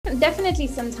Definitely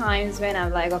sometimes when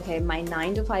I'm like, okay, my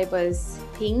 9 to 5 was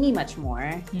paying me much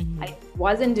more. I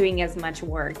wasn't doing as much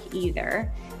work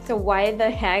either. So why the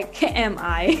heck am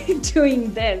I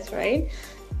doing this, right?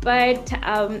 But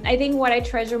I think what I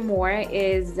treasure more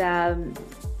is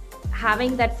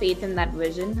having that faith in that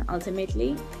vision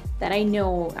ultimately, that I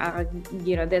know,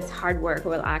 this hard work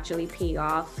will actually pay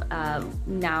off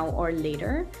now or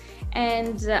later.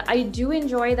 And I do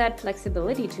enjoy that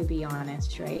flexibility, to be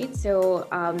honest, right? So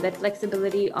that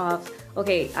flexibility of,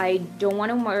 okay, I don't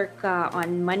want to work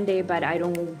on Monday, but I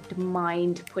don't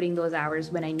mind putting those hours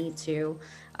when I need to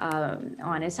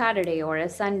on a Saturday or a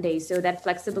Sunday. So that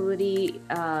flexibility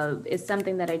is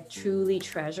something that I truly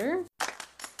treasure.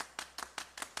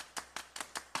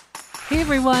 Hey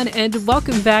everyone, and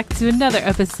welcome back to another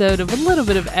episode of A Little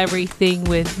Bit of Everything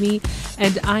with me.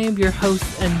 And I am your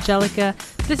host, Angelica.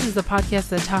 This is a podcast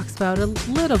that talks about a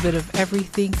little bit of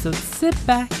everything, so sit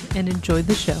back and enjoy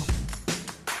the show.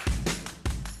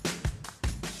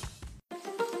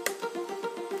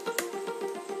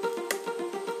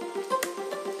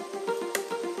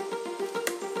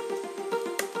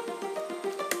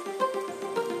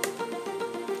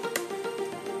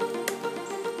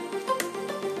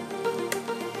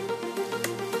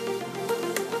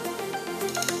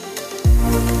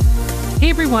 Hey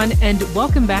everyone, and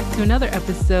welcome back to another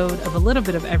episode of A Little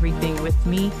Bit of Everything with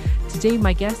me. Today,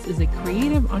 my guest is a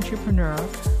creative entrepreneur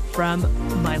from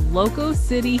my local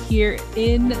city here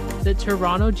in the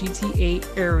Toronto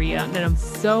GTA area, and I'm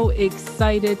so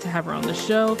excited to have her on the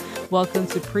show. Welcome,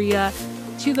 Supriya,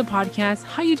 to the podcast.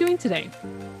 How are you doing today?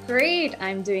 Great.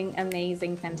 I'm doing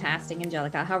amazing, fantastic,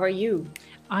 Angelica. How are you?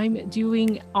 I'm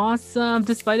doing awesome,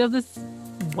 despite of this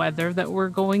weather that we're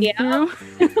going through.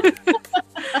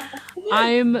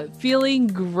 I'm feeling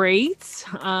great.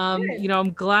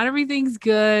 I'm glad everything's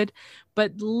good,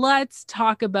 but let's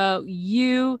talk about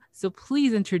you. So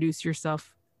please introduce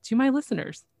yourself to my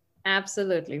listeners.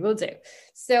 Absolutely, will do.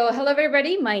 So, hello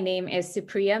everybody. My name is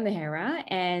Supriya Mehra,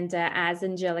 and as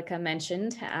Angelica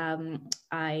mentioned,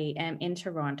 I am in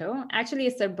Toronto, actually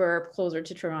a suburb closer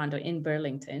to Toronto in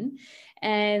Burlington.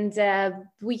 And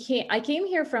I came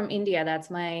here from India. That's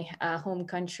my home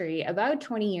country about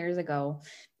 20 years ago.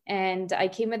 And I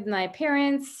came with my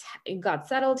parents, got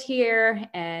settled here,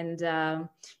 and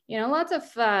lots of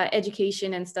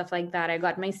education and stuff like that. I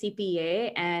got my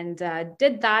CPA and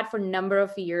did that for a number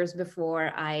of years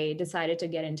before I decided to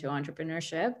get into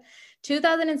entrepreneurship.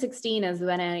 2016 is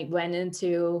when I went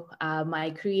into my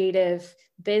creative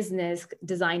business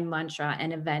design mantra,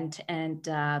 an event and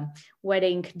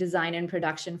wedding design and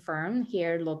production firm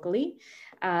here locally.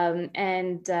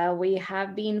 And we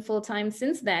have been full-time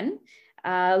since then.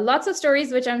 Lots of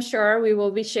stories, which I'm sure we will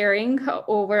be sharing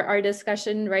over our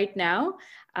discussion right now.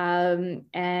 That's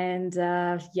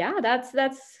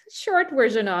short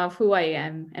version of who I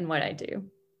am and what I do.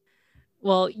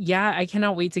 Well, yeah, I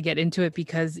cannot wait to get into it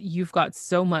because you've got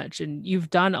so much and you've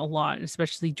done a lot,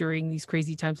 especially during these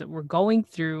crazy times that we're going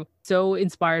through. So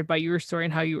inspired by your story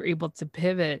and how you were able to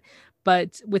pivot.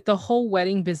 But with the whole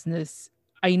wedding business,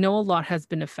 I know a lot has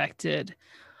been affected.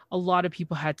 A lot of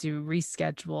people had to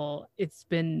reschedule. It's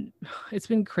been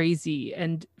crazy.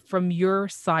 And from your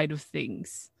side of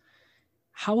things,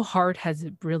 how hard has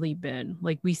it really been?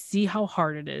 Like, we see how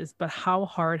hard it is, but how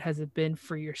hard has it been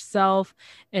for yourself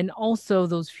and also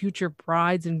those future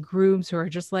brides and grooms who are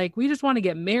just like, we just want to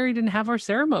get married and have our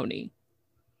ceremony?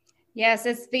 Yes,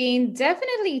 it's been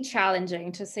definitely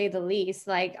challenging to say the least.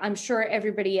 Like, I'm sure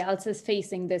everybody else is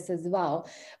facing this as well.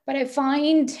 But I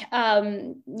find,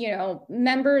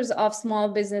 members of small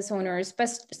business owners,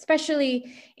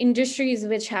 especially industries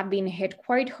which have been hit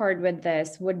quite hard with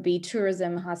this, would be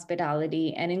tourism,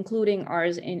 hospitality, and including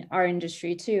ours in our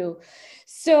industry too.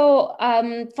 So,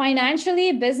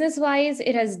 financially, business wise,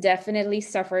 it has definitely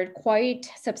suffered quite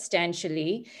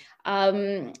substantially.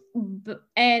 And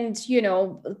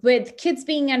with kids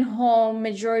being at home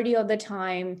majority of the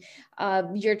time,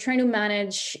 you're trying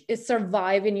to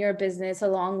survive in your business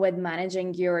along with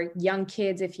managing your young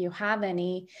kids if you have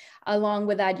any. Along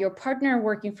with that, your partner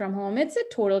working from home, it's a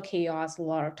total chaos a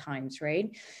lot of times,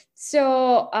 right?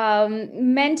 So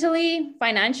mentally,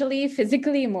 financially,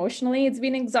 physically, emotionally, it's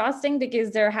been exhausting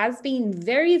because there has been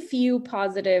very few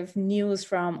positive news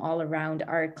from all around.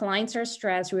 Our clients are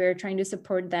stressed. We're trying to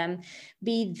support them,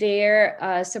 be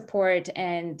their support,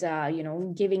 and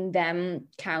giving them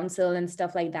counsel and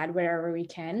stuff like that wherever we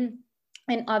can.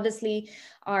 And obviously,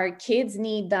 our kids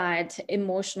need that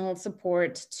emotional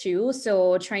support too.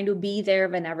 So trying to be there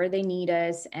whenever they need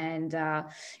us and,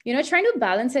 trying to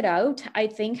balance it out, I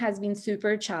think has been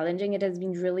super challenging. It has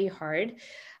been really hard.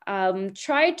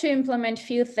 tried to implement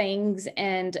few things,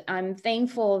 and I'm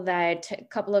thankful that a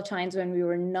couple of times when we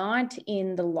were not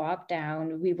in the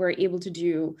lockdown, we were able to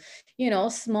do,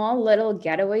 small little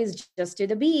getaways just to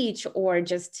the beach, or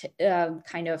just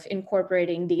kind of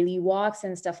incorporating daily walks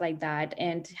and stuff like that,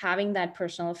 and having that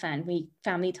personal family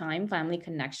time, family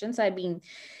connections. I've been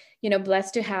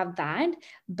blessed to have that,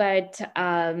 but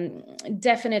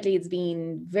definitely it's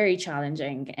been very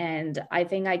challenging, and I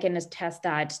think I can attest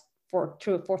that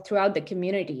throughout the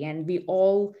community, and we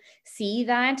all see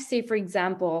that. Say, for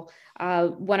example,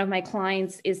 one of my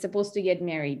clients is supposed to get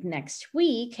married next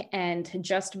week, and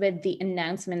just with the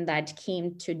announcement that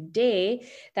came today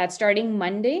that starting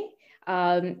Monday,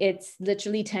 it's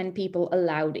literally 10 people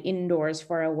allowed indoors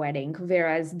for a wedding,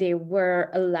 whereas they were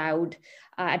allowed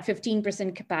at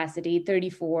 15% capacity,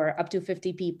 34 up to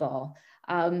 50 people.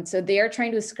 So they are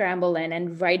trying to scramble in.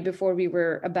 And right before we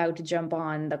were about to jump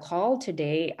on the call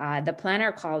today, the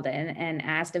planner called in and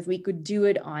asked if we could do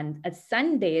it on a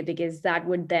Sunday, because that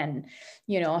would then,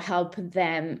 help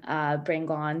them bring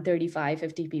on 35,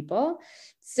 50 people.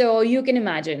 So you can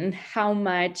imagine how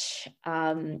much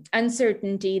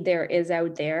uncertainty there is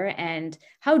out there, and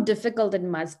how difficult it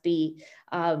must be,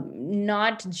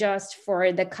 not just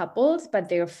for the couples, but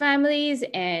their families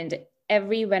and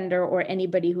every vendor or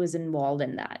anybody who is involved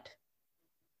in that.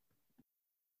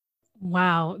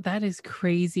 Wow, that is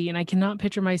crazy. And I cannot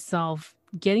picture myself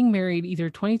getting married either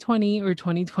 2020 or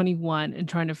 2021 and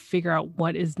trying to figure out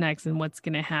what is next and what's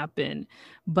going to happen.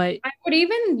 But I would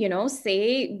even,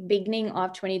 say beginning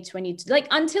of 2022, like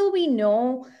until we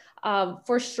know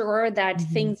for sure that Mhm.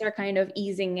 things are kind of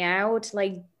easing out,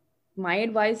 like my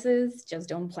advice is just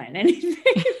don't plan anything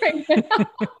right now.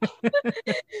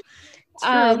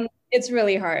 True. It's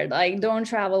really hard. Like, don't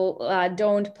travel,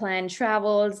 don't plan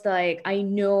travels. Like, I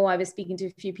know I was speaking to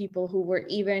a few people who were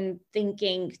even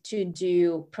thinking to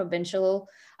do provincial,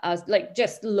 like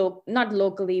just not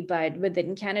locally, but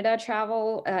within Canada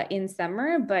travel in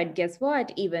summer. But guess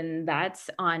what? Even that's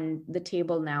on the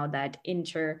table now, that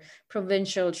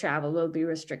inter-provincial travel will be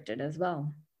restricted as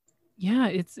well. Yeah,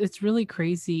 it's really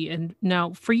crazy. And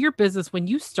now for your business, when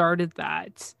you started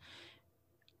that,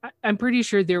 I'm pretty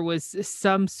sure there was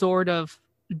some sort of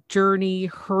journey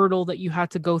hurdle that you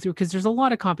had to go through because there's a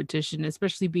lot of competition,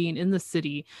 especially being in the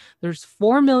city. There's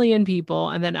 4 million people,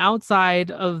 and then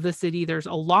outside of the city, there's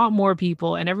a lot more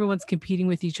people, and everyone's competing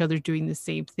with each other doing the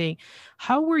same thing.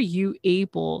 How were you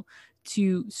able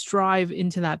to strive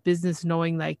into that business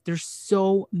knowing like there's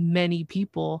so many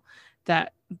people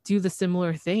that do the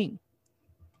similar thing?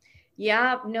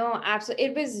 Yeah, no, absolutely.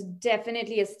 It was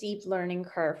definitely a steep learning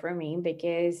curve for me,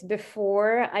 because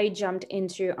before I jumped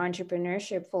into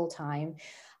entrepreneurship full time,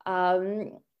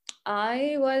 um,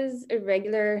 I was a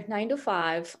regular 9 to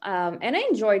 5, and I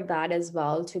enjoyed that as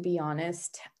well, to be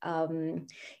honest. I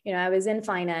was in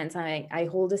finance. I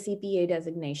hold a CPA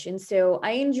designation. So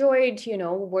I enjoyed,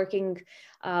 working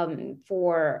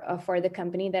for the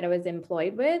company that I was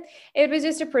employed with. It was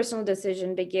just a personal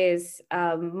decision, because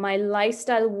my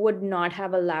lifestyle would not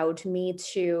have allowed me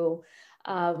to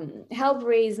help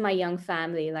raise my young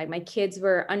family. Like, my kids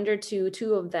were under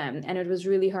two of them, and it was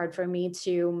really hard for me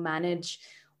to manage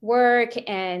work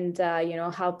and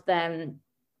help them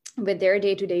with their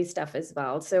day-to-day stuff as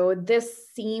well. So this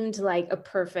seemed like a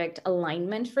perfect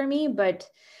alignment for me. But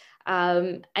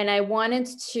and I wanted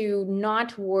to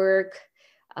not work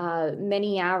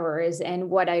many hours.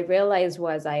 And what I realized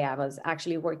was I was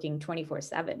actually working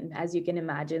 24/7, as you can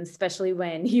imagine, especially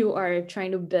when you are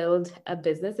trying to build a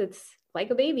business. It's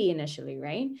like a baby initially,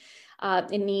 right?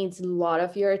 It needs a lot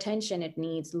of your attention. It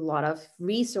needs a lot of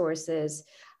resources.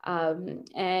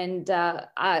 And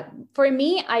for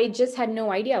me, I just had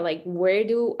no idea, like, where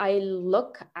do I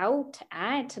look out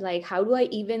at? Like, how do I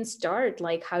even start?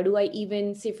 Like, how do I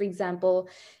even, say, for example,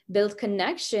 build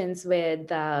connections with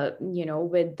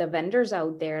the vendors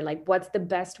out there? Like, what's the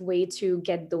best way to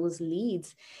get those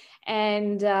leads?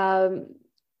 And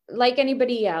like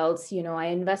anybody else, I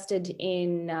invested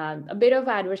in a bit of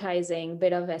advertising,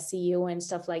 bit of SEO and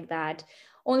stuff like that,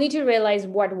 only to realize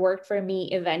what worked for me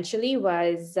eventually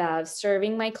was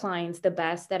serving my clients the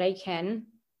best that I can,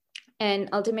 and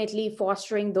ultimately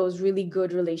fostering those really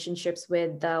good relationships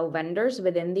with the vendors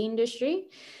within the industry.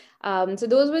 So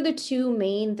those were the two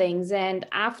main things. And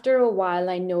after a while,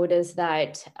 I noticed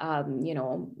that,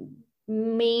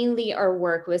 mainly our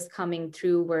work was coming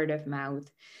through word of mouth.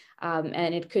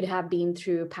 And it could have been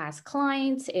through past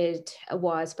clients. It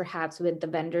was perhaps with the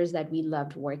vendors that we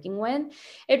loved working with.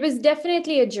 It was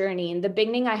definitely a journey. In the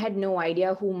beginning, I had no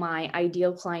idea who my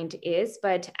ideal client is.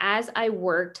 But as I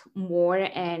worked more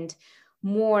and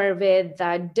more with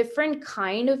different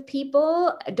kind of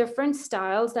people, different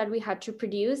styles that we had to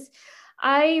produce,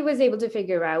 I was able to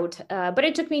figure out, but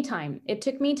it took me time. It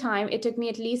took me time. It took me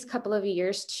at least a couple of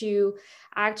years to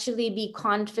actually be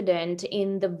confident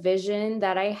in the vision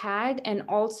that I had, and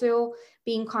also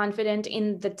being confident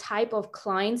in the type of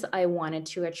clients I wanted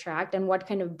to attract and what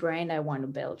kind of brand I want to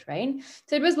build, right?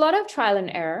 So it was a lot of trial and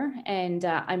error, and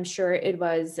I'm sure it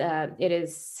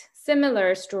is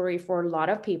similar story for a lot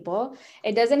of people.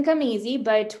 It doesn't come easy,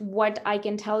 but what I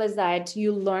can tell is that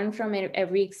you learn from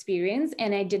every experience,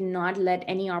 and I did not let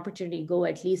any opportunity go,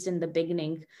 at least in the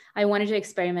beginning. I wanted to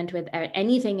experiment with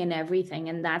anything and everything,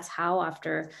 and that's how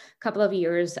after a couple of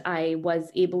years I was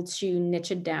able to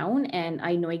niche it down, and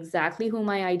I know exactly who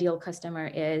my ideal customer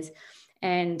is,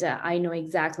 and I know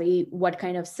exactly what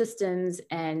kind of systems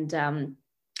and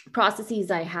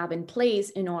processes I have in place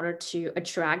in order to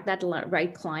attract that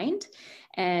right client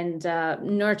and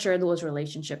nurture those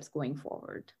relationships going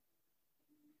forward.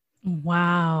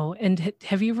 Wow. And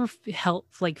have you ever felt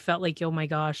like, oh my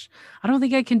gosh, I don't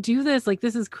think I can do this. Like,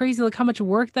 this is crazy. Look how much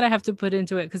work that I have to put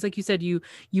into it. Cause like you said, you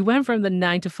went from the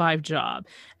 9 to 5 job,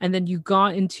 and then you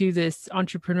got into this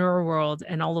entrepreneur world,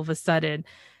 and all of a sudden,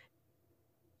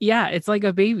 yeah, it's like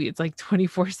a baby. It's like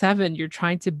 24/7. You're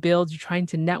trying to build, you're trying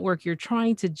to network, you're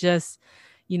trying to just,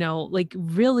 like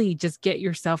really just get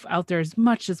yourself out there as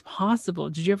much as possible.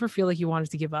 Did you ever feel like you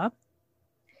wanted to give up?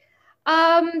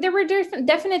 There were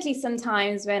definitely some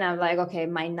times when I'm like, okay,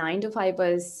 my 9 to 5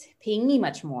 was paying me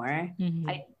much more. Mhm.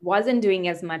 I wasn't doing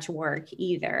as much work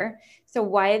either. So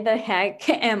why the heck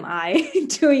am I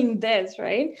doing this,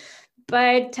 right?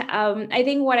 But I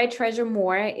think what I treasure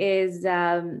more is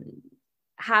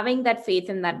having that faith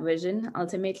in that vision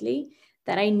ultimately,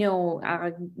 that I know,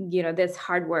 this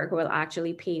hard work will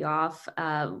actually pay off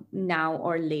now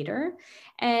or later.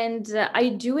 And I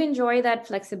do enjoy that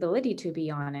flexibility, to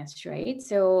be honest, right?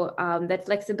 So that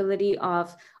flexibility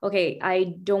of, okay,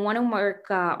 I don't want to work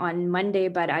on Monday,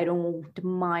 but I don't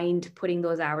mind putting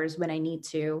those hours when I need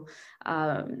to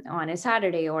on a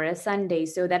Saturday or a Sunday.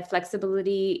 So that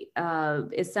flexibility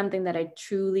is something that I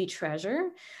truly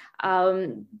treasure.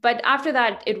 But after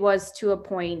that, it was to a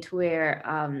point where,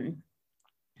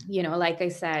 like I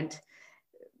said,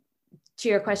 to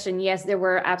your question, yes, there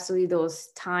were absolutely those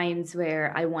times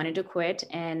where I wanted to quit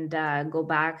and go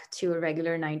back to a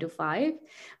regular 9 to 5.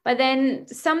 But then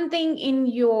something in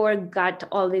your gut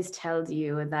always tells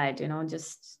you that,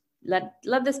 just let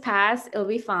this pass, it'll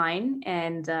be fine.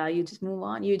 And you just move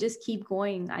on. You just keep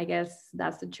going. I guess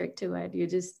that's the trick to it. You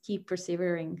just keep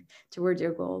persevering towards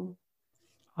your goal.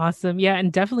 Awesome. Yeah,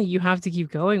 and definitely you have to keep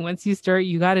going. Once you start,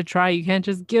 you got to try. You can't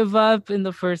just give up in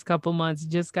the first couple months. You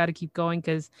just got to keep going,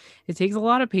 because it takes a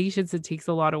lot of patience, it takes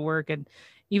a lot of work. And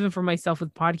even for myself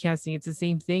with podcasting, it's the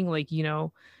same thing. Like,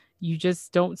 you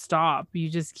just don't stop. You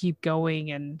just keep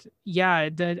going. And yeah, I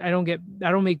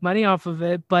don't make money off of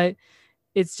it, but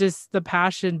it's just the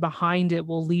passion behind it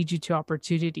will lead you to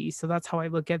opportunity. So that's how I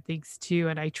look at things too.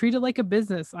 And I treat it like a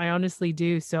business. I honestly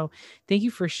do. So thank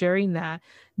you for sharing that.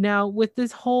 Now, with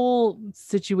this whole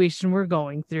situation we're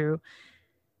going through,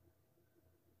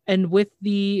 and with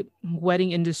the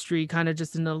wedding industry kind of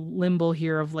just in a limbo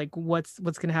here of like what's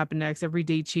going to happen next, every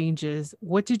day changes.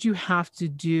 What did you have to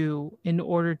do in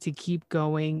order to keep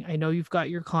going? I know you've got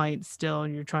your clients still,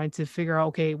 and you're trying to figure out,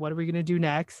 okay, what are we going to do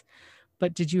next?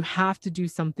 But did you have to do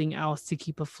something else to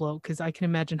keep afloat? Because I can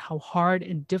imagine how hard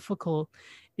and difficult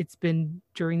it's been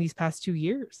during these past 2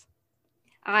 years.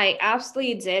 I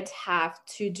absolutely did have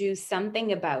to do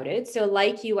something about it. So,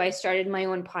 like you, I started my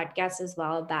own podcast as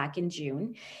well back in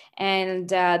June. And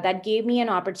that gave me an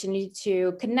opportunity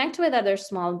to connect with other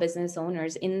small business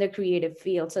owners in the creative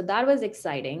field. So, that was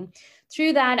exciting.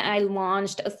 Through that, I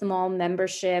launched a small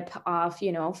membership of,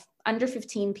 under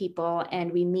 15 people,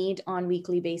 and we meet on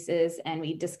weekly basis and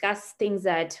we discuss things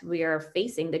that we are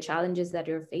facing, the challenges that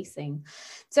you're facing.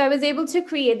 So I was able to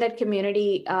create that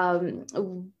community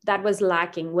that was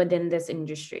lacking within this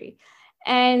industry.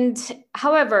 And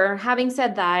however, having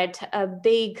said that, a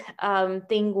big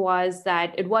thing was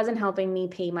that it wasn't helping me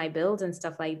pay my bills and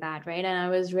stuff like that, right? And I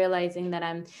was realizing that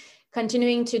I'm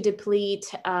continuing to deplete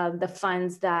the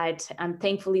funds that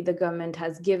thankfully the government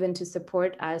has given to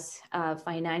support us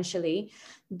financially,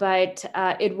 but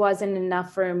it wasn't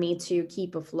enough for me to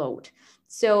keep afloat.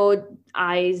 So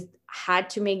I had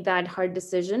to make that hard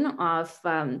decision of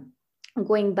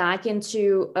going back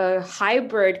into a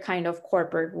hybrid kind of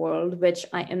corporate world, which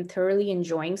I am thoroughly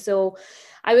enjoying. So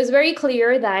I was very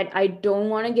clear that I don't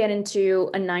want to get into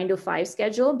a 9 to 5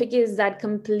 schedule because that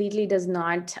completely does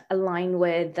not align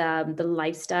with the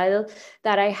lifestyle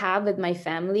that I have with my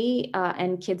family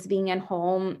and kids being at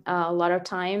home. A lot of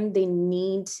time they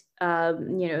need,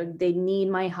 they need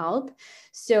my help.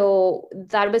 So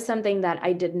that was something that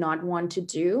I did not want to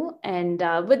do. And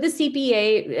with the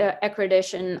CPA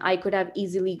accreditation, I could have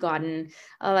easily gotten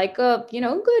like a,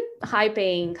 good high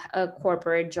paying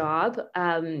corporate job.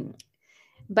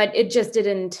 But it just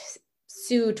didn't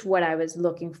suit what I was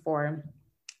looking for.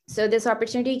 So this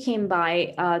opportunity came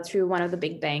by through one of the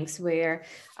big banks where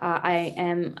I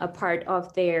am a part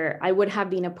of I would have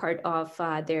been a part of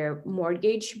their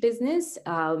mortgage business,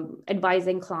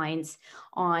 advising clients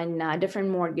on different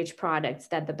mortgage products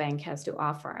that the bank has to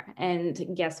offer.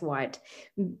 And guess what?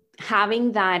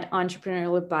 Having that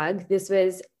entrepreneurial bug, this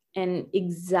was an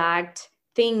exact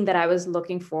thing that I was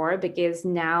looking for, because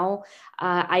now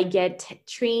I get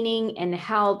training and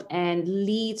help and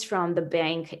leads from the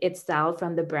bank itself,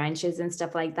 from the branches and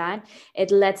stuff like that.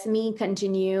 It lets me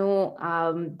continue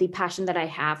the passion that I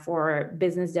have for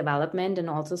business development and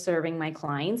also serving my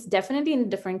clients, definitely in a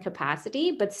different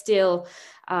capacity, but still,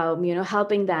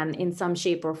 helping them in some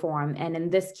shape or form. And in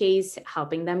this case,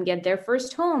 helping them get their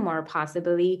first home, or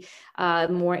possibly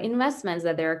more investments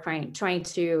that they're trying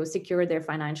to secure their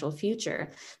financial future.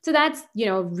 So that's,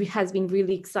 has been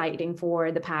really exciting for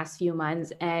the past few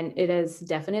months, and it has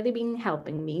definitely been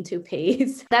helping me to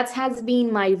pace. That has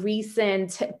been my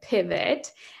recent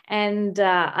pivot, and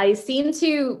I seem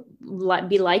to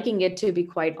be liking it, to be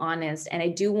quite honest, and I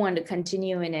do want to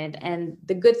continue in it. And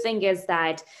the good thing is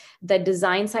that the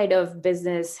design side of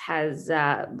business has,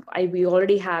 we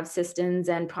already have systems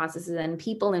and processes and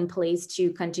people in place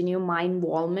to continue. My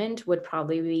involvement would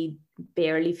probably be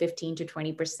barely 15 to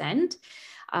 20%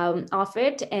 of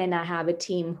it. And I have a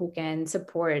team who can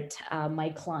support my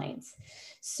clients.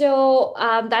 So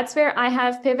that's where I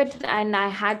have pivoted, and I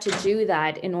had to do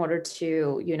that in order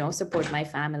to, support my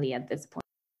family at this point.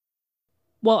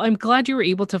 Well, I'm glad you were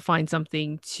able to find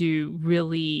something to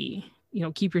really,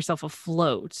 keep yourself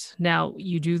afloat. Now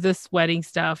you do this wedding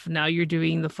stuff. Now you're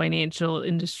doing the financial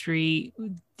industry.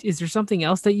 Is there something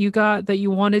else that you got that you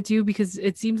want to do? Because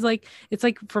it seems like it's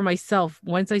like for myself,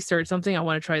 once I start something, I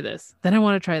want to try this. Then I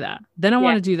want to try that. Then I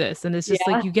want to do this. And it's just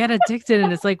like you get addicted,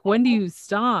 and it's like, when do you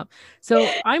stop? So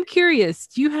I'm curious,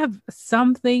 do you have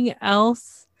something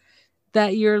else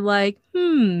that you're like,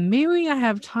 maybe I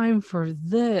have time for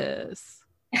this?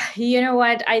 You know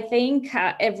what? I think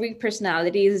every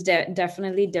personality is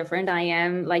definitely different. I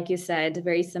am, like you said,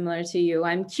 very similar to you.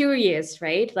 I'm curious,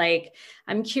 right? Like,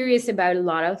 I'm curious about a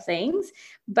lot of things.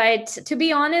 But to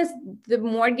be honest, the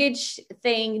mortgage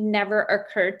thing never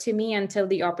occurred to me until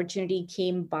the opportunity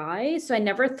came by. So I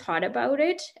never thought about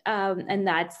it in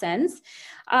that sense.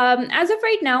 As of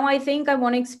right now, I think I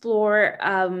want to explore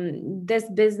this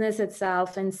business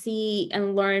itself and see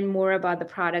and learn more about the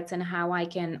products and how I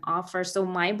can offer. So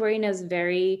my brain is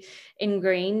very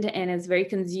ingrained and is very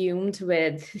consumed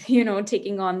with,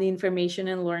 taking on the information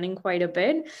and learning quite a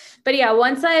bit. But yeah,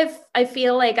 once I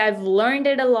feel like I've learned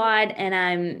it a lot,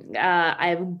 and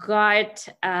I've got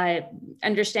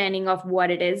understanding of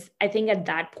what it is, I think at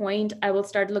that point I will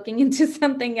start looking into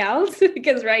something else,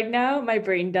 because right now my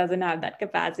brain doesn't have that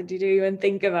capacity to even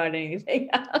think about anything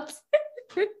else.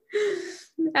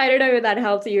 I don't know if that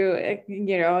helps you,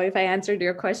 if I answered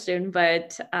your question,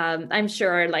 but I'm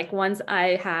sure, like, once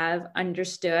I have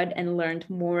understood and learned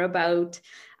more about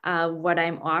what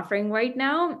I'm offering right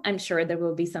now, I'm sure there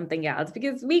will be something else,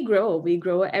 because we grow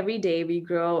every day. We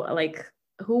grow, like,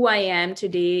 who I am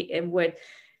today,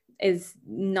 is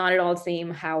not at all the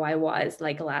same how I was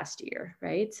like last year,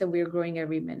 right? So we're growing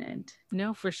every minute.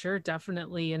 No, for sure,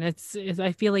 definitely. And it's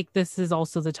I feel like this is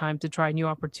also the time to try new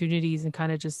opportunities and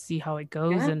kind of just see how it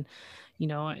goes. Yeah. And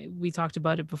we talked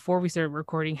about it before we started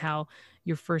recording, how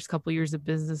your first couple of years of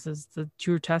business is the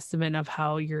true testament of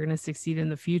how you're going to succeed in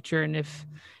the future. And if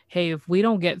we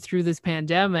don't get through this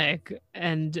pandemic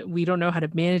and we don't know how to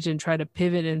manage and try to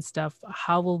pivot and stuff,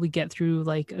 how will we get through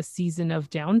like a season of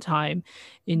downtime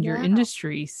in your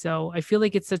industry? So I feel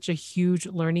like it's such a huge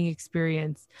learning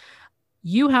experience.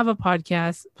 You have a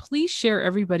podcast. Please share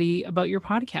everybody about your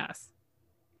podcast.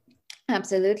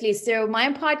 Absolutely. So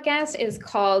my podcast is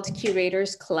called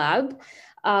Curators Club.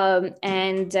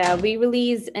 And we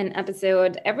release an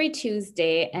episode every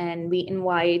Tuesday, and we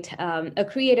invite a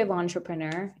creative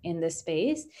entrepreneur in this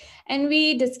space, and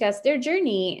we discuss their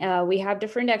journey. We have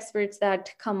different experts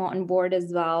that come on board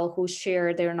as well, who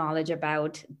share their knowledge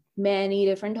about many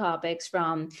different topics,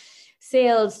 from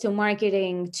sales to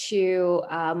marketing to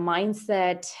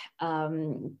mindset,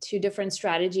 to different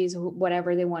strategies,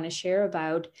 whatever they want to share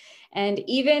about, and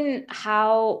even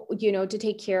how, to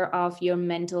take care of your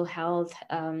mental health,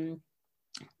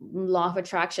 law of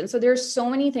attraction. So there's so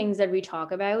many things that we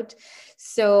talk about.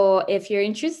 So if you're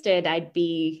interested, I'd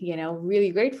be,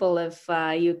 really grateful if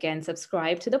you can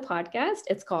subscribe to the podcast.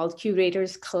 It's called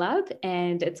Curators Club,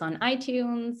 and it's on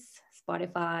iTunes,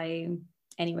 Spotify,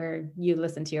 anywhere you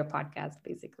listen to your podcast,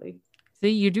 basically. See,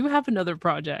 you do have another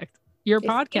project, your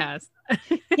podcast.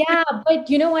 Yeah, but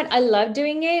you know what? I love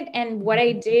doing it. And what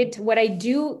I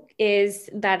do is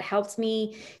that helps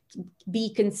me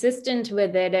be consistent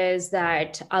with it is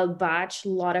that I'll batch a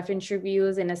lot of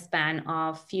interviews in a span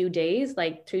of few days,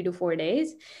 like 3 to 4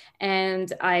 days.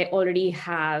 And I already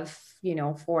have,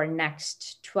 for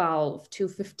next 12 to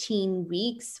 15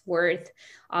 weeks worth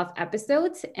of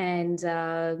episodes. And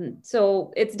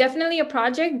so it's definitely a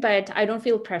project, but I don't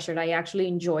feel pressured. I actually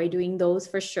enjoy doing those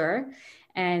for sure.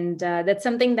 And that's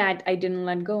something that I didn't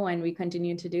let go, and we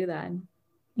continue to do that.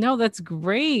 No, that's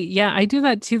great. Yeah, I do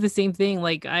that too, the same thing.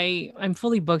 Like I'm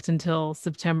fully booked until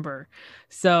September. Yep.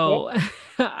 So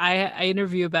I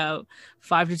interview about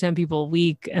 5 to 10 people a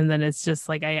week, and then it's just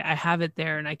like I have it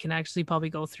there and I can actually probably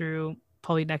go through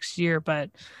probably next year,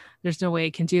 but there's no way I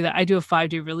can do that. I do a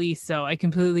 5-day release, so I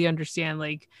completely understand.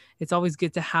 Like it's always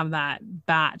good to have that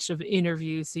batch of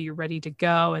interviews so you're ready to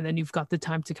go, and then you've got the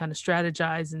time to kind of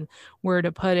strategize and where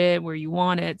to put it, where you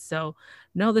want it. So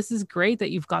no, this is great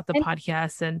that you've got the And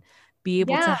podcast and be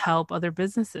able to yeah, help other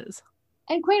businesses.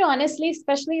 and quite honestly,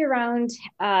 especially around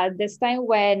this time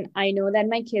when I know that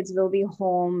my kids will be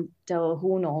home till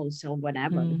who knows, till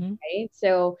whenever, Hmm. right?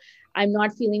 So I'm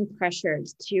not feeling pressured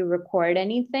to record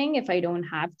anything if I don't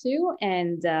have to.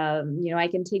 And, I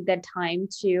can take that time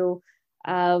to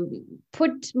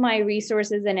put my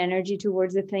resources and energy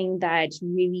towards the thing that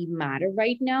really matter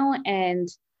right now. And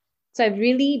so I've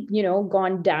really,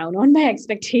 gone down on my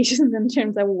expectations in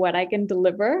terms of what I can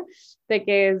deliver,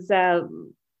 because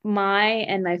my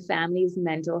and my family's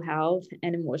mental health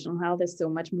and emotional health is so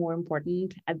much more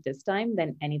important at this time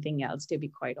than anything else, to be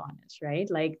quite honest, right?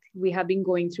 Like we have been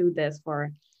going through this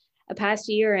for a past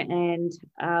year, and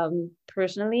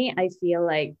personally, I feel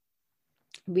like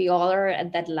we all are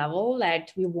at that level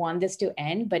that we want this to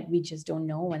end, but we just don't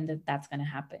know when that's going to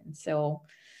happen. So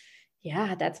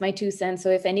yeah, that's my 2 cents. So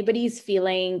if anybody's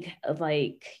feeling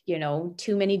like,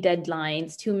 too many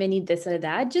deadlines, too many this or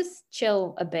that, just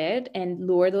chill a bit and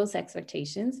lower those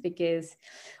expectations, because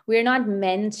we're not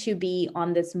meant to be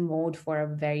on this mode for a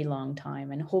very long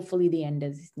time. And hopefully the end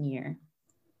is near.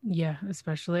 Yeah,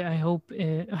 especially I hope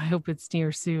it's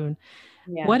near soon.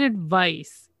 Yeah. What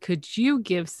advice could you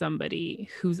give somebody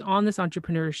who's on this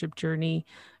entrepreneurship journey,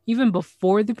 even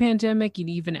before the pandemic and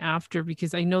even after?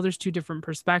 Because I know there's two different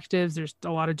perspectives, there's a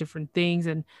lot of different things,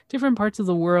 and different parts of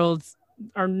the world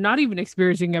are not even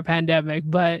experiencing a pandemic.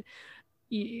 But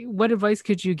what advice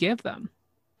could you give them?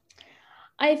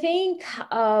 I think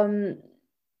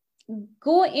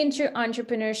go into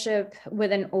entrepreneurship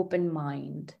with an open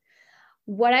mind.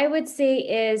 What I would say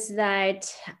is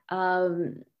that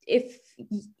if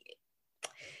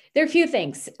there are a few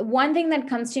things. One thing that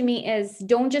comes to me is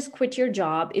don't just quit your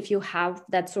job if you have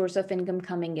that source of income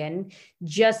coming in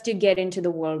just to get into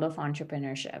the world of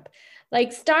entrepreneurship.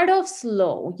 Like start off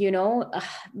slow,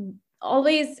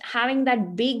 always having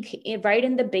that big right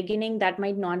in the beginning, that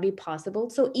might not be possible.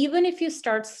 So even if you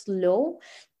start slow,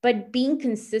 but being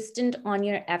consistent on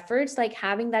your efforts, like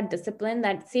having that discipline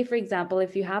that, say, for example,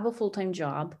 if you have a full-time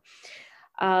job,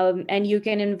 and you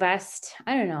can invest,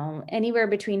 I don't know, anywhere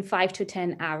between 5 to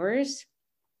 10 hours,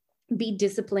 be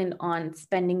disciplined on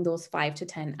spending those 5 to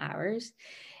 10 hours,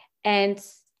 and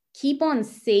keep on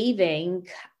saving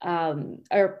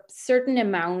a certain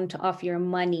amount of your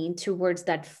money towards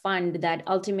that fund that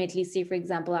ultimately, say, for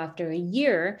example, after a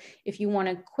year, if you want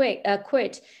to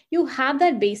quit, you have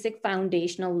that basic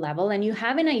foundational level and you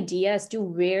have an idea as to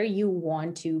where you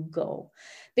want to go.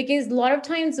 Because a lot of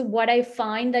times what I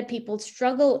find that people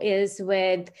struggle is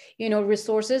with,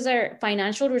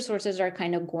 financial resources are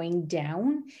kind of going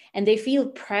down, and they feel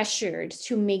pressured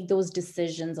to make those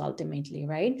decisions ultimately,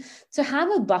 right? So have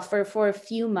a buffer for a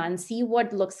few months, see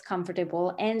what looks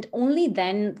comfortable, and only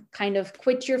then kind of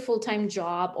quit your full-time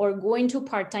job or go into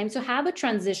part-time. So have a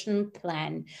transition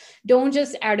plan. Don't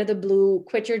just out of the blue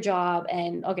quit your job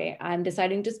and, okay, I'm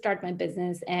deciding to start my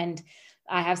business and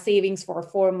I have savings for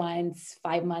 4 months,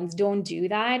 5 months. Don't do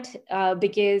that,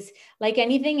 because like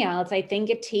anything else, I think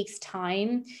it takes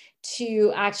time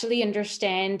to actually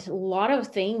understand a lot of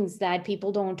things that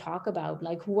people don't talk about,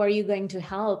 like who are you going to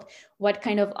help, what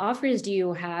kind of offers do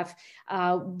you have,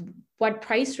 what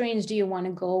price range do you want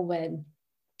to go with.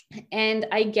 And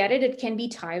I get it, it can be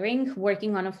tiring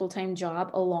working on a full-time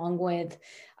job along with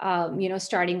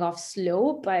starting off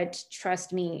slow, but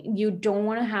trust me, you don't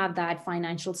want to have that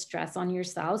financial stress on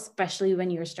yourself, especially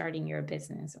when you're starting your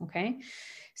business. Okay.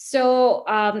 So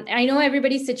I know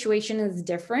everybody's situation is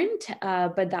different,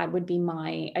 but that would be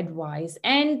my advice.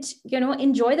 And,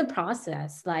 enjoy the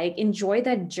process, like enjoy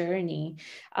that journey.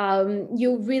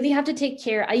 You really have to take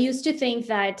care. I used to think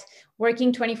that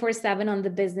working 24/7 on the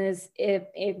business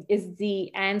is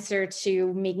the answer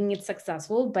to making it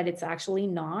successful, but it's actually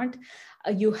not.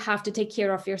 You have to take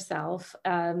care of yourself,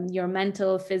 your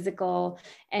mental, physical,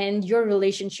 and your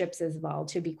relationships as well,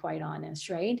 to be quite honest,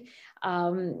 right?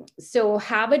 So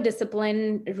have a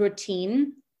discipline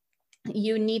routine.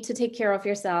 You need to take care of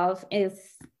yourself.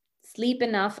 Is sleep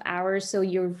enough hours so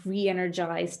you're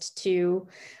re-energized to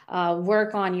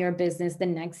work on your business the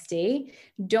next day.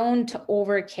 Don't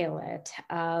overkill it.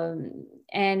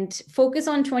 And focus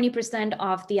on 20%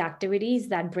 of the activities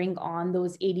that bring on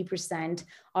those 80%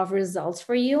 of results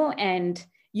for you. And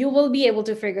you will be able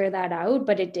to figure that out,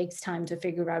 but it takes time to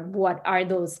figure out what are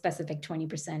those specific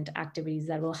 20% activities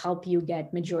that will help you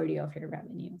get majority of your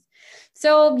revenues.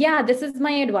 So yeah, this is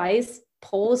my advice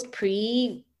post,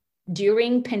 pre,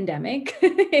 during pandemic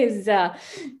is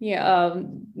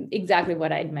exactly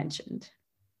what I'd mentioned.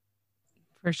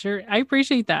 For sure. I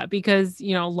appreciate that because,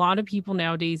 a lot of people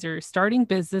nowadays are starting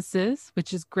businesses,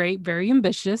 which is great, very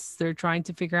ambitious. They're trying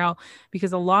to figure out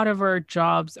because a lot of our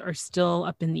jobs are still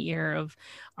up in the air of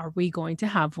are we going to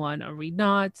have one? Are we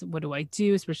not? What do I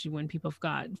do? Especially when people have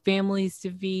got families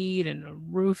to feed and a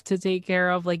roof to take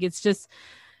care of. Like it's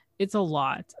a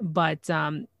lot. But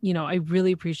I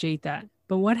really appreciate that.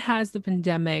 But what has the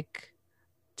pandemic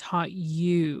taught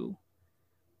you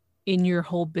in your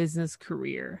whole business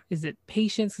career? Is it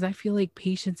patience? Because I feel like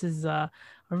patience is a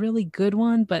really good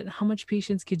one, but how much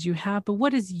patience could you have? But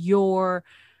what is your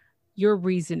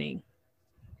reasoning?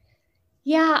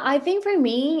 Yeah, I think for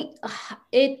me,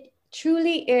 it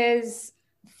truly is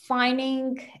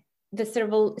finding the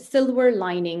silver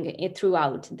lining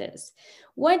throughout this.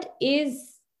 What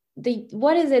is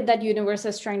it that universe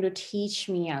is trying to teach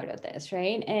me out of this,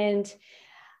 right? And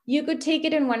you could take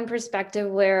it in one perspective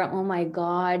where, oh my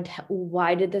God,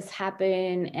 why did this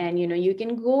happen? And you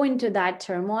can go into that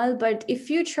turmoil. But if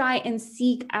you try and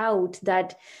seek out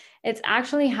that it's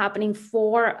actually happening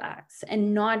for us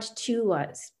and not to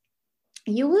us,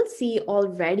 you will see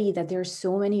already that there's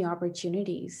so many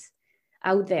opportunities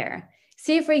out there.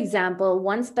 Say, for example,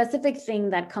 one specific thing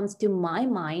that comes to my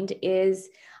mind is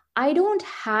I don't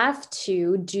have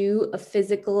to do a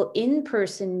physical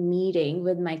in-person meeting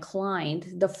with my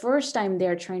client the first time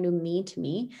they're trying to meet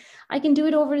me. I can do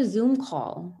it over a Zoom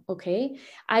call, okay?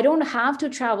 I don't have to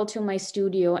travel to my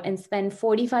studio and spend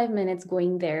 45 minutes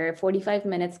going there, 45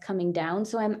 minutes coming down.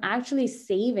 So I'm actually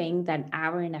saving that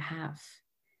hour and a half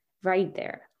right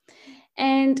there.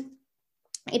 And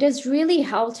it has really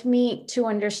helped me to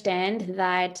understand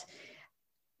that,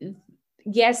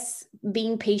 yes,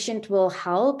 being patient will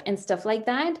help and stuff like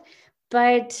that.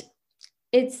 But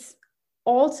it's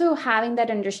also having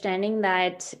that understanding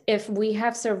that if we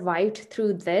have survived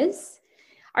through this,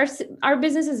 our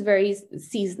business is very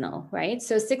seasonal, right?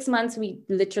 So 6 months, we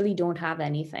literally don't have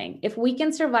anything. If we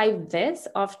can survive this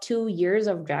of 2 years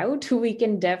of drought, we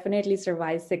can definitely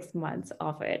survive 6 months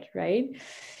of it, right?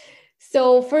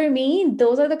 So for me,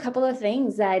 those are the couple of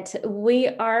things that we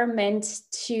are meant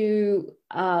to,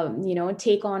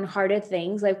 take on harder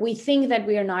things. Like we think that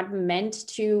we are not meant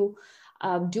to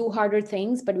do harder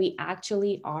things, but we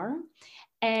actually are.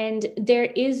 And there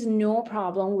is no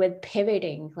problem with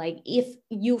pivoting. Like if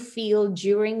you feel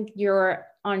during your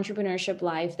entrepreneurship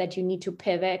life that you need to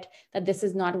pivot, that this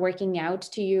is not working out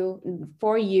to you,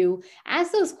 for you,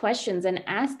 ask those questions and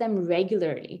ask them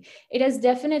regularly. It has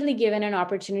definitely given an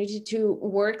opportunity to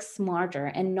work smarter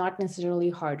and not necessarily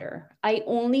harder. I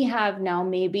only have now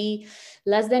maybe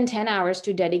less than 10 hours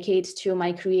to dedicate to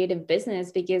my creative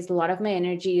business because a lot of my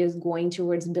energy is going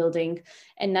towards building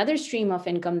another stream of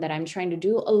income that I'm trying to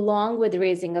do, along with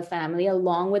raising a family,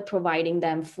 along with providing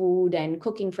them food and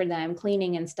cooking for them,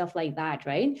 cleaning and stuff like that,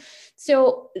 right?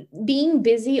 So being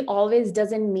busy always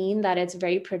doesn't mean that it's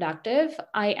very productive.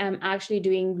 I am actually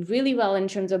doing really well in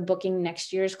terms of booking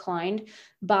next year's client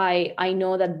by, I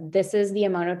know that this is the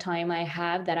amount of time I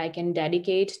have that I can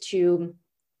dedicate to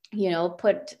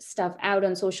put stuff out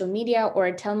on social media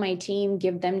or tell my team,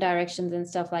 give them directions and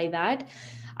stuff like that.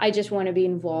 I just want to be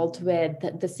involved with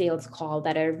the sales call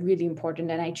that are really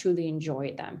important and I truly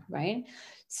enjoy them, right?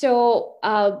 So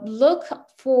look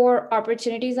for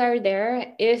opportunities out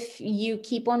there. If you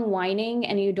keep on whining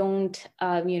and you don't,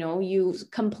 you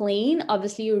complain,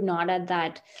 obviously you're not at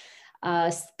that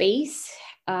space.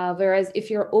 Whereas if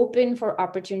you're open for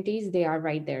opportunities, they are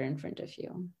right there in front of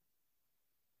you.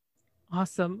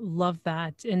 Awesome. Love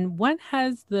that. And what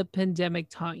has the pandemic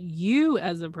taught you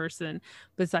as a person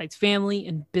besides family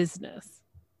and business?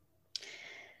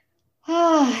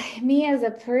 Me as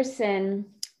a person,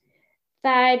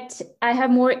 that I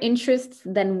have more interests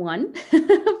than one,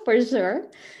 for sure.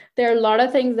 There are a lot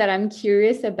of things that I'm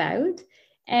curious about.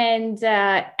 And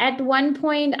at one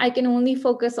point, I can only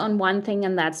focus on one thing,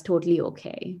 and that's totally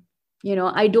okay.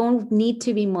 I don't need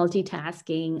to be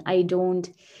multitasking. I don't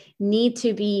need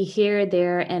to be here,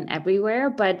 there, and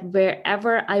everywhere. But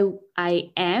wherever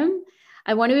I am,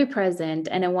 I want to be present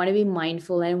and I want to be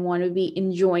mindful and want to be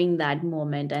enjoying that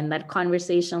moment and that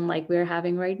conversation like we're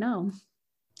having right now.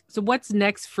 So, what's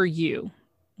next for you?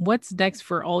 What's next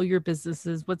for all your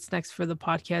businesses? What's next for the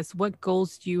podcast? What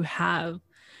goals do you have?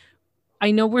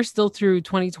 I know we're still through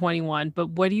 2021, but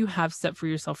what do you have set for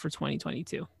yourself for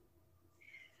 2022?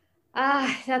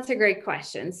 That's a great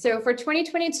question. So for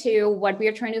 2022, what we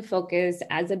are trying to focus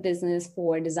as a business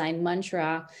for Design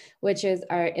Mantra, which is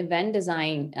our event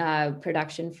design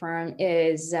production firm,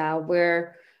 is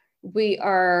where we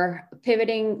are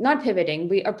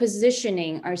we are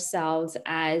positioning ourselves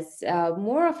as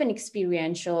more of an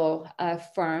experiential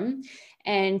firm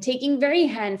and taking very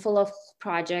handful of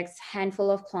projects,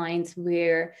 handful of clients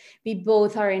where we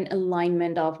both are in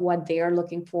alignment of what they are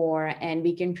looking for and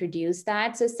we can produce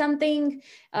that. So something,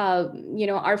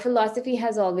 our philosophy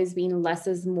has always been less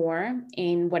is more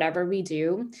in whatever we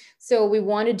do. So we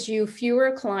want to do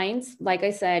fewer clients. Like I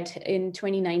said, in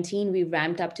 2019, we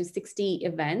ramped up to 60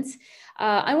 events.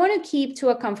 I want to keep to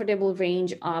a comfortable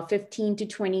range of 15 to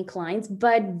 20 clients,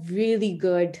 but really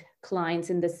good clients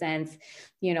in the sense,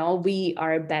 we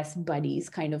are best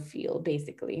buddies kind of feel,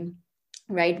 basically,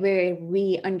 right? Where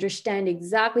we understand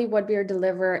exactly what we are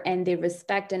deliver and they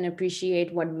respect and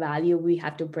appreciate what value we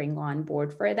have to bring on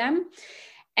board for them.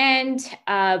 And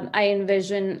I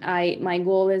envision, my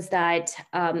goal is that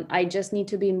I just need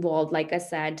to be involved, like I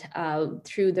said,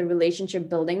 through the relationship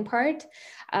building part.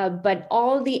 But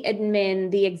all the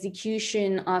admin, the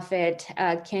execution of it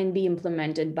can be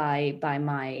implemented by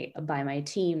my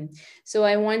team. So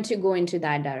I want to go into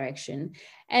that direction.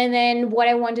 And then what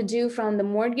I want to do from the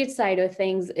mortgage side of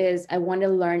things is I want to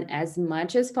learn as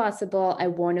much as possible. I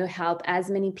want to help as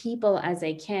many people as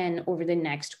I can over the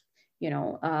next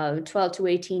 12 to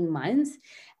 18 months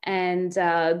and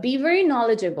be very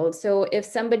knowledgeable. So if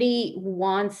somebody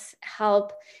wants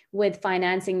help with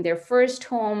financing their first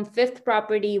home, fifth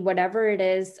property, whatever it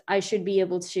is, I should be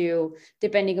able to,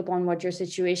 depending upon what your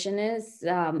situation is,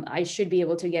 I should be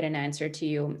able to get an answer to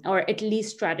you, or at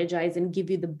least strategize and give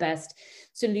you the best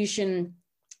solution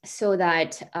so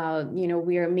that,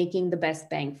 we are making the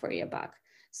best bang for your buck.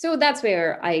 So that's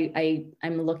where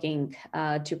I'm looking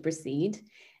to proceed.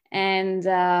 And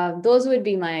those would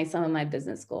be some of my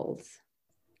business goals.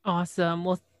 Awesome.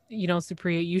 Well,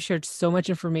 Supriya, you shared so much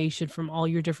information from all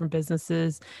your different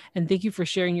businesses. And thank you for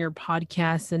sharing your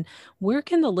podcast. And where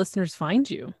can the listeners find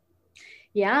you?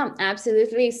 Yeah,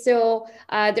 absolutely. So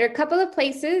there are a couple of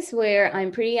places where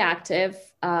I'm pretty active.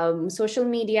 Social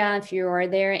media, if you are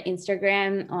there,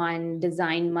 Instagram on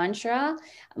Design Mantra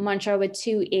with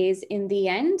 2 A's in the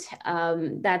end.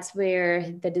 That's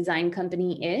where the design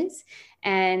company is.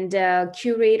 And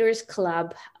Curators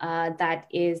Club, that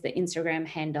is the Instagram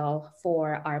handle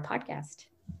for our podcast.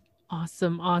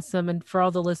 Awesome. Awesome. And for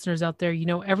all the listeners out there,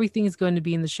 everything is going to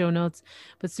be in the show notes.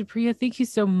 But Supriya, thank you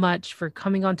so much for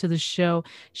coming onto the show,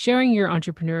 sharing your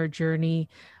entrepreneur journey.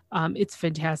 It's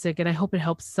fantastic. And I hope it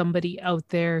helps somebody out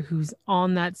there who's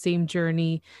on that same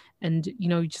journey. And,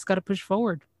 you just got to push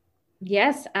forward.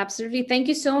 Yes, absolutely. Thank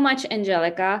you so much,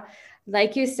 Angelica.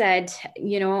 Like you said,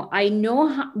 I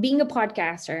know being a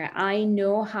podcaster, I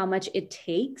know how much it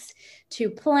takes to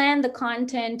plan the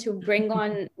content, to bring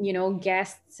on,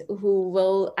 guests who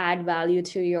will add value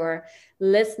to your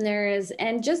listeners,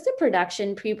 and just the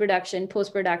production, pre-production,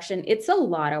 post-production. It's a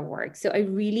lot of work. So I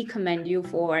really commend you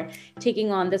for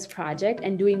taking on this project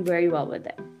and doing very well with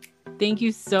it. Thank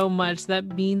you so much. That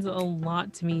means a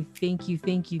lot to me. Thank you.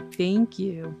 Thank you. Thank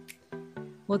you.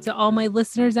 Well, to all my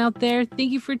listeners out there,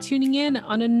 thank you for tuning in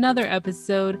on another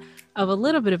episode of A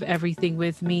Little Bit of Everything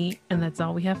with me. And that's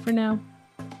all we have for now.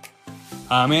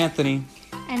 I'm Anthony.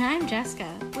 And I'm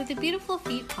Jessica with the Beautiful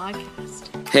Feet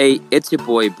podcast. Hey, it's your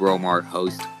boy Bromar,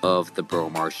 host of The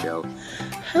Bromar Show.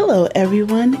 Hello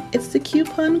everyone, it's the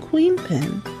Coupon Queen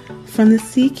Pin from the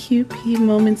CQP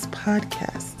Moments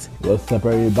podcast. What's up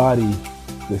everybody?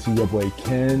 This is your boy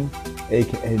Ken,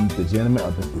 aka The Gentleman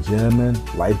of the Gentleman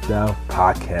Lifestyle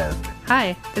Podcast.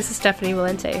 Hi, this is Stephanie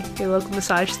Valente, your local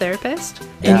massage therapist,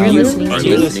 And you're listening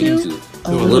to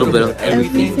a little bit of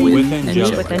everything with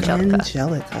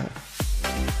Angelica.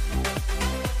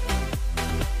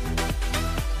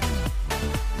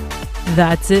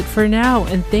 That's it for now,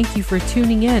 and thank you for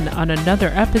tuning in on another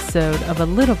episode of A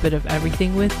Little Bit of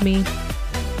Everything with me.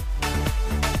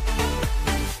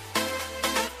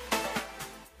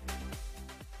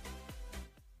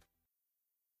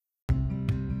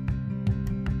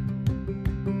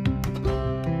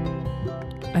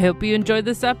 I hope you enjoyed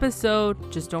this episode.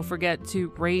 Just don't forget to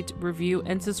rate, review,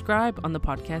 and subscribe on the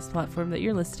podcast platform that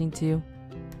you're listening to.